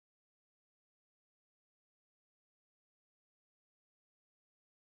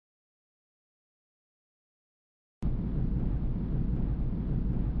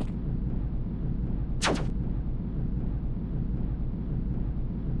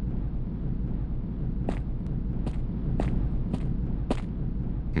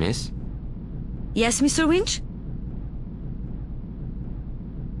miss? Yes, Mr. Winch?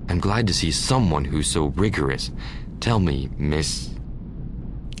 I'm glad to see someone who's so rigorous. Tell me, Miss...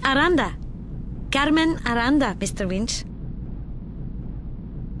 Aranda. Carmen Aranda, Mr. Winch.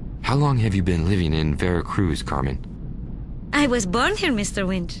 How long have you been living in Veracruz, Carmen? I was born here, Mr.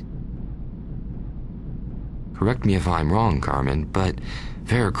 Winch. Correct me if I'm wrong, Carmen, but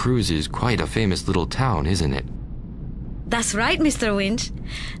Veracruz is quite a famous little town, isn't it? That's right, Mr. Winch.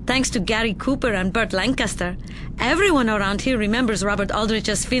 Thanks to Gary Cooper and Burt Lancaster, everyone around here remembers Robert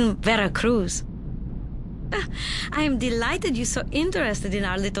Aldrich's film Veracruz. I am delighted you're so interested in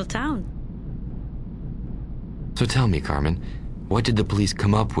our little town. So tell me, Carmen, what did the police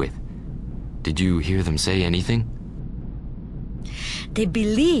come up with? Did you hear them say anything? They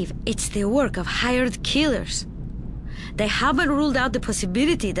believe it's the work of hired killers. They haven't ruled out the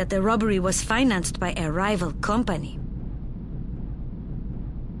possibility that the robbery was financed by a rival company.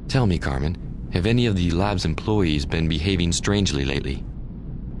 Tell me, Carmen, have any of the lab's employees been behaving strangely lately?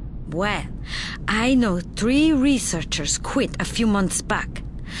 Well, I know 3 researchers quit a few months back.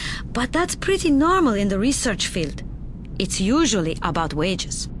 But that's pretty normal in the research field. It's usually about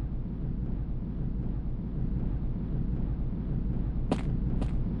wages.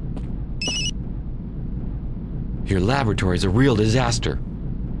 Your laboratory's a real disaster.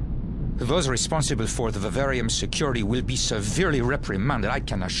 Those responsible for the vivarium's security will be severely reprimanded, I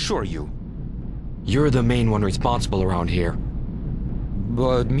can assure you. You're the main one responsible around here.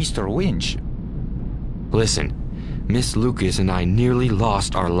 But, Mr. Winch... Listen, Miss Lucas and I nearly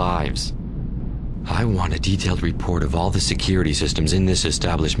lost our lives. I want a detailed report of all the security systems in this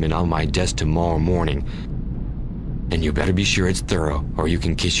establishment on my desk tomorrow morning. And you better be sure it's thorough, or you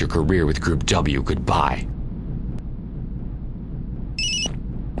can kiss your career with Group W goodbye.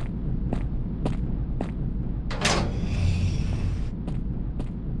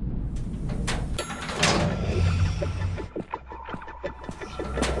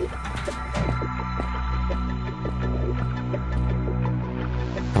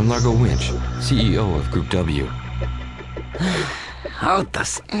 I'm Largo Winch, CEO of Group W. How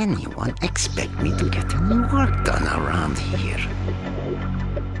does anyone expect me to get any work done around here?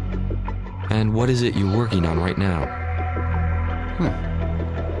 And what is it you're working on right now?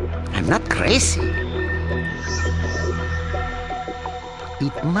 I'm not crazy.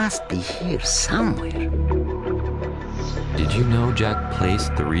 It must be here somewhere. Did you know Jack Place,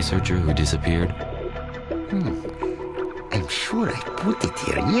 the researcher who disappeared? I'm sure I put it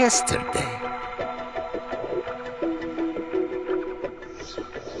here yesterday.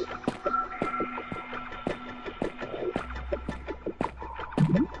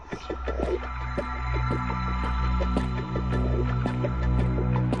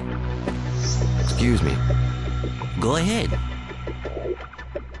 Excuse me. Go ahead.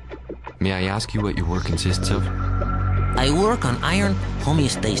 May I ask you what your work consists of? I work on iron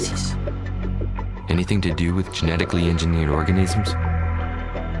homeostasis. Anything to do with genetically engineered organisms?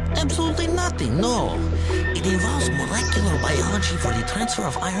 Absolutely nothing, no. It involves molecular biology for the transfer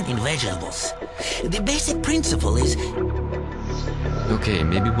of iron in vegetables. The basic principle is... Okay,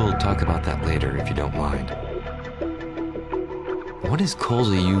 maybe we'll talk about that later if you don't mind. What is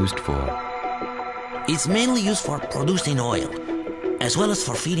colza used for? It's mainly used for producing oil, as well as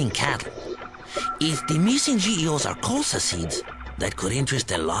for feeding cattle. If the missing GEOs are colza seeds, that could interest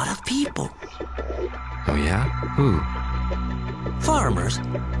a lot of people. Oh yeah? Who? Farmers,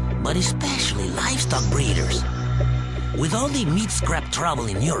 but especially livestock breeders. With all the meat scrap trouble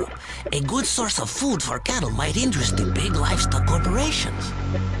in Europe, a good source of food for cattle might interest the big livestock corporations.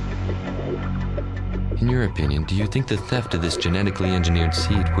 In your opinion, do you think the theft of this genetically engineered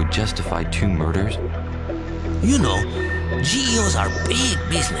seed would justify 2 murders? You know, GEOs are big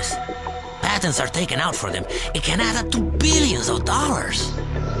business. Patents are taken out for them. It can add up to billions of dollars.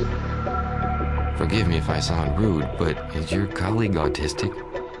 Forgive me if I sound rude, but is your colleague autistic?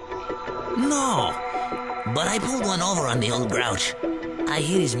 No, but I pulled one over on the old grouch. I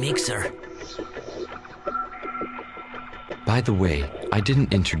hit his mixer. By the way, I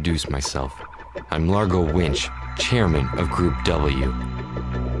didn't introduce myself. I'm Largo Winch, chairman of Group W.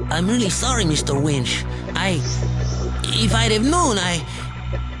 I'm really sorry, Mr. Winch. If I'd have known, I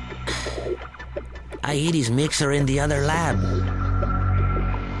hid his mixer in the other lab.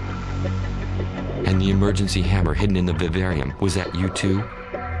 And the emergency hammer hidden in the vivarium, was that you too?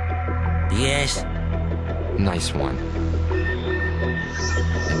 Yes. Nice one.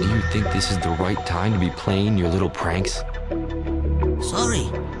 And do you think this is the right time to be playing your little pranks? Sorry.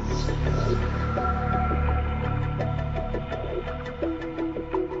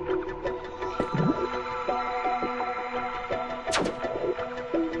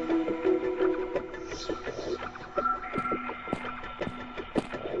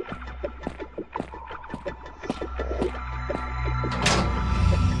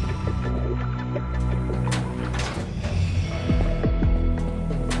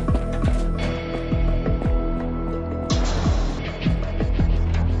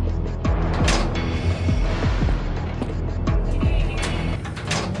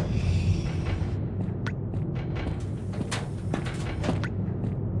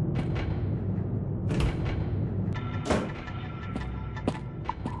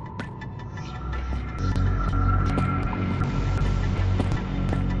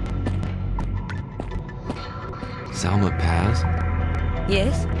 Salma Paz?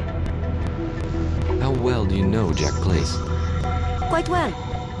 Yes? How well do you know Jack Place? Quite well.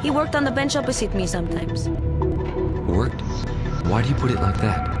 He worked on the bench opposite me sometimes. Worked? Why do you put it like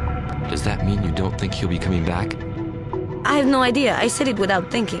that? Does that mean you don't think he'll be coming back? I have no idea. I said it without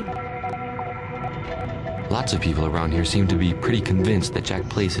thinking. Lots of people around here seem to be pretty convinced that Jack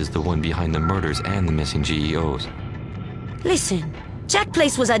Place is the one behind the murders and the missing GEOs. Listen, Jack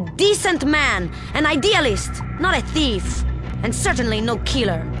Place was a decent man, an idealist, not a thief, and certainly no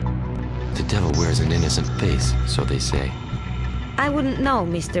killer. The devil wears an innocent face, so they say. I wouldn't know,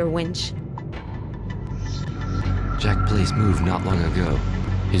 Mr. Winch. Jack Place moved not long ago.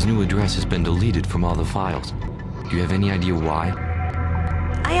 His new address has been deleted from all the files. Do you have any idea why?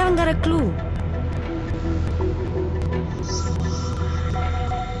 I haven't got a clue.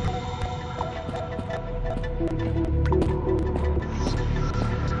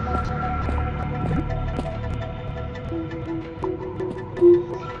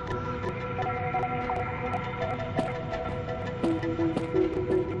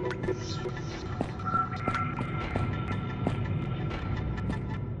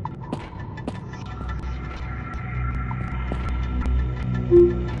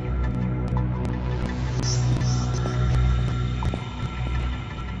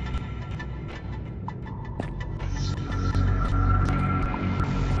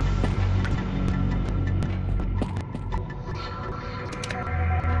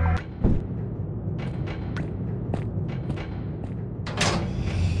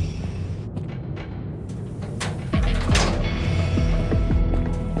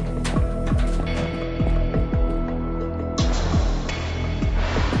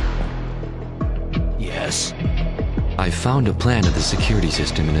 I found a plan of the security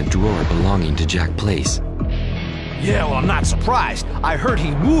system in a drawer belonging to Jack Place. Yeah, well, I'm not surprised. I heard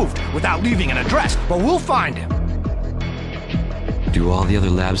he moved without leaving an address, but we'll find him. Do all the other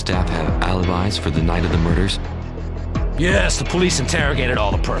lab staff have alibis for the night of the murders? Yes, the police interrogated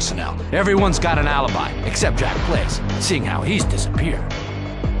all the personnel. Everyone's got an alibi, except Jack Place, seeing how he's disappeared.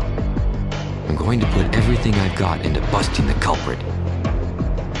 I'm going to put everything I've got into busting the culprit.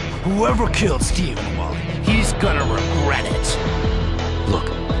 Whoever killed Stephen Wally, he's gonna regret it. Look,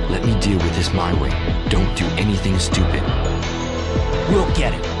 let me deal with this my way. Don't do anything stupid. We'll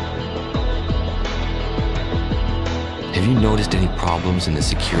get it. Have you noticed any problems in the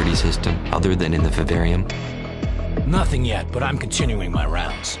security system other than in the vivarium? Nothing yet, but I'm continuing my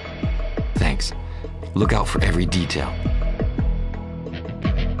rounds. Thanks. Look out for every detail.